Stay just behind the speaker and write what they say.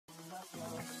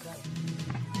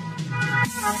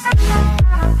I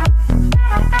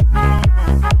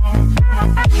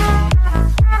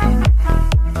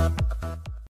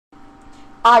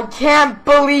can't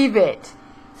believe it.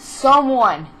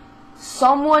 Someone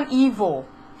evil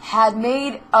had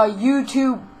made a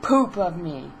YouTube poop of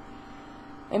me.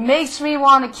 It makes me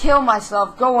want to kill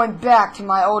myself going back to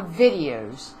my old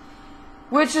videos.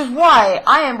 Which is why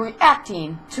I am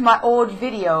reacting to my old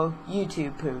video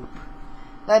YouTube poop.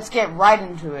 Let's get right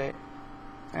into it.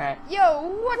 Alright. Yo,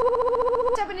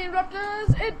 what's happening,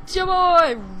 Raptors? It's your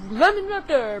boy,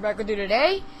 LemonRaptor, back with you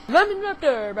today.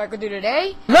 LemonRaptor, back with you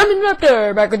today.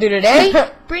 LemonRaptor, back with you today.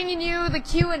 Bringing you the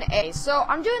Q&A. So,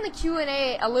 I'm doing the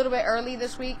Q&A a little bit early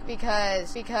this week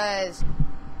because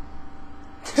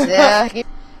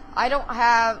I don't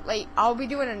have, I'll be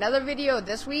doing another video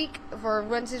this week for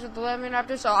Wednesdays with the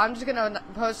LemonRaptor, so I'm just gonna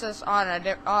post this on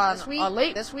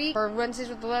late this week for Wednesdays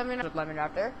with the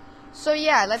LemonRaptor. So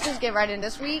yeah, let's just get right in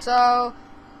this week. So,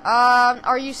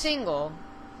 are you single?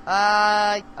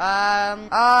 Oh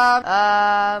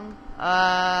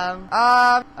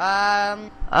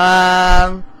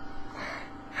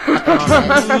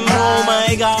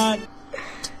my god.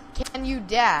 Can you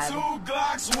dab?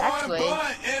 Actually,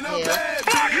 yeah.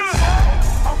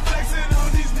 I'm flexing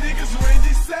on these niggas,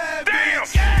 Randy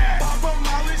Savage.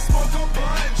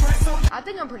 I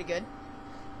think I'm pretty good.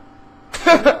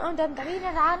 So right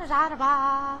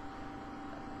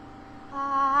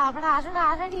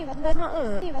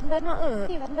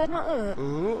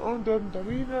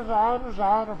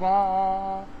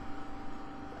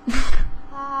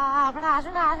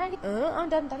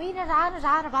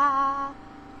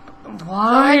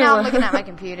now I'm looking at my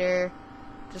computer,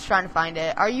 just trying to find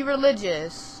it. Are you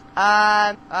religious?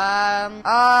 I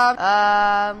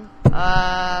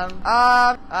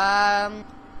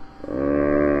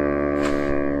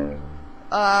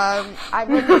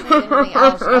wouldn't do anything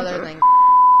else other than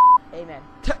amen.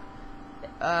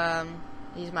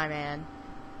 He's my man.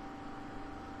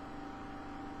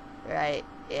 Right,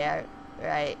 yeah,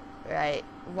 right.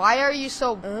 Why are you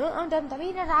so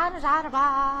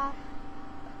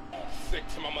sick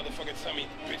to my motherfucking tummy?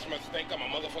 Bitch must think I'm a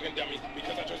motherfucking dummy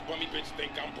because I just bummy. Bitch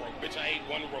think I'm broke. Bitch, I ate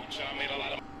one roach and I made a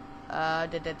lot of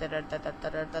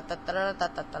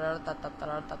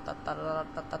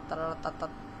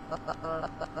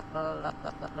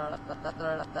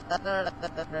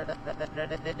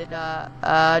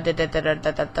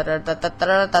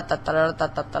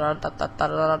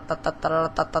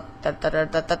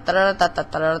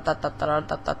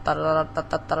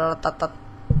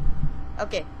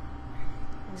Okay.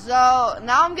 So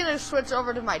now I'm gonna switch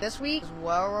over to my this week as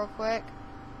well real quick.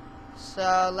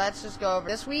 So let's just go over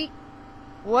this week.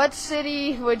 What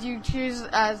city would you choose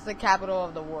as the capital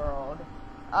of the world?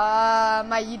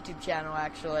 My YouTube channel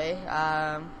actually.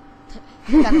 Kind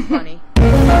of funny.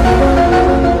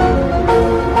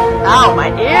 Ow, my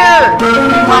ear!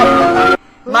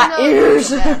 My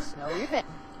ears! No, Yvette.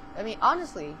 I mean,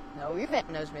 honestly, no, Yvette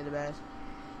knows me the best.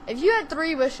 If you had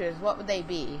 3 wishes, what would they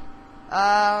be?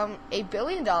 $1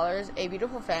 billion, a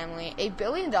beautiful family, $1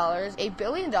 billion,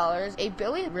 $1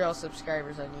 billion real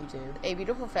subscribers on YouTube, a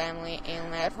beautiful family,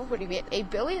 and what would you get? $1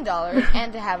 billion,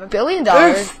 and to have $1 billion.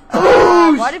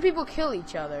 Why do people kill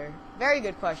each other? Very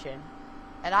good question,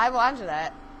 and I will answer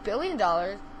that. $1 billion.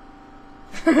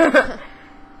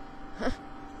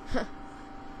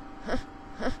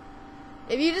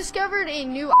 If you discovered a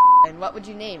new island, what would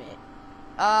you name it?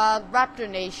 Raptor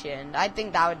Nation. I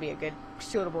think that would be a good,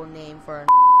 suitable name for it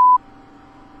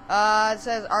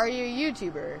says, are you a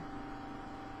YouTuber?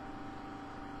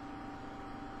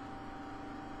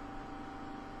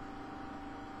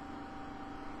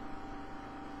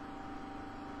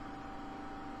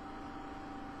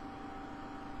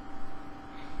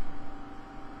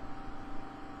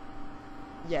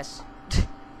 Yes.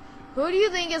 Who do you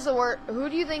think is the worst? Who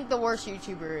do you think the worst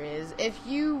YouTuber is? If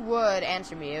you would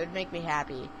answer me, it would make me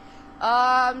happy.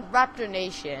 Raptor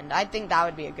Nation. I think that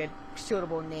would be a good,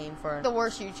 suitable name for the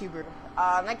worst YouTuber.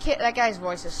 That guy's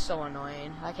voice is so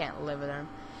annoying. I can't live with him.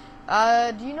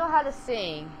 Do you know how to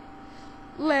sing?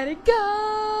 Let it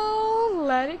go,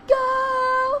 let it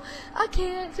go. I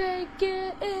can't take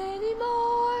it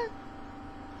anymore.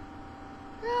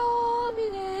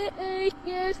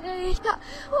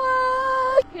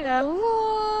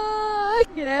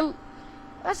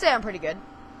 I say I'm pretty good.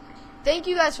 Thank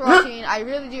you guys for watching. I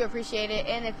really do appreciate it.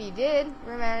 And if you did,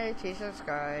 remember to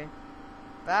subscribe.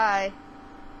 Bye.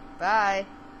 Bye.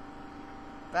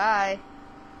 Bye.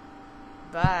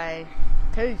 Bye.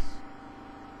 Peace.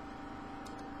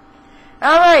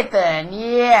 Alright then,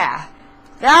 yeah.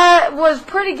 That was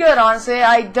pretty good, honestly.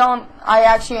 I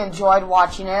actually enjoyed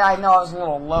watching it. I know I was a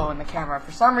little low in the camera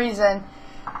for some reason.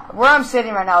 Where I'm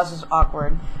sitting right now is just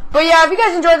awkward. But yeah, if you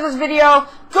guys enjoyed this video,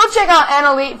 go check out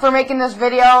Annalete for making this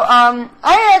video.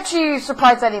 I actually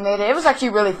surprised that he made it. It was actually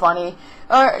really funny.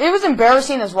 It was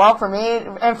embarrassing as well for me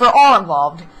and for all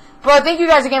involved. But thank you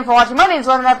guys again for watching. My name is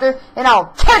LemonRaptor, and I'll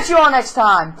catch you all next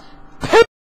time. Peace!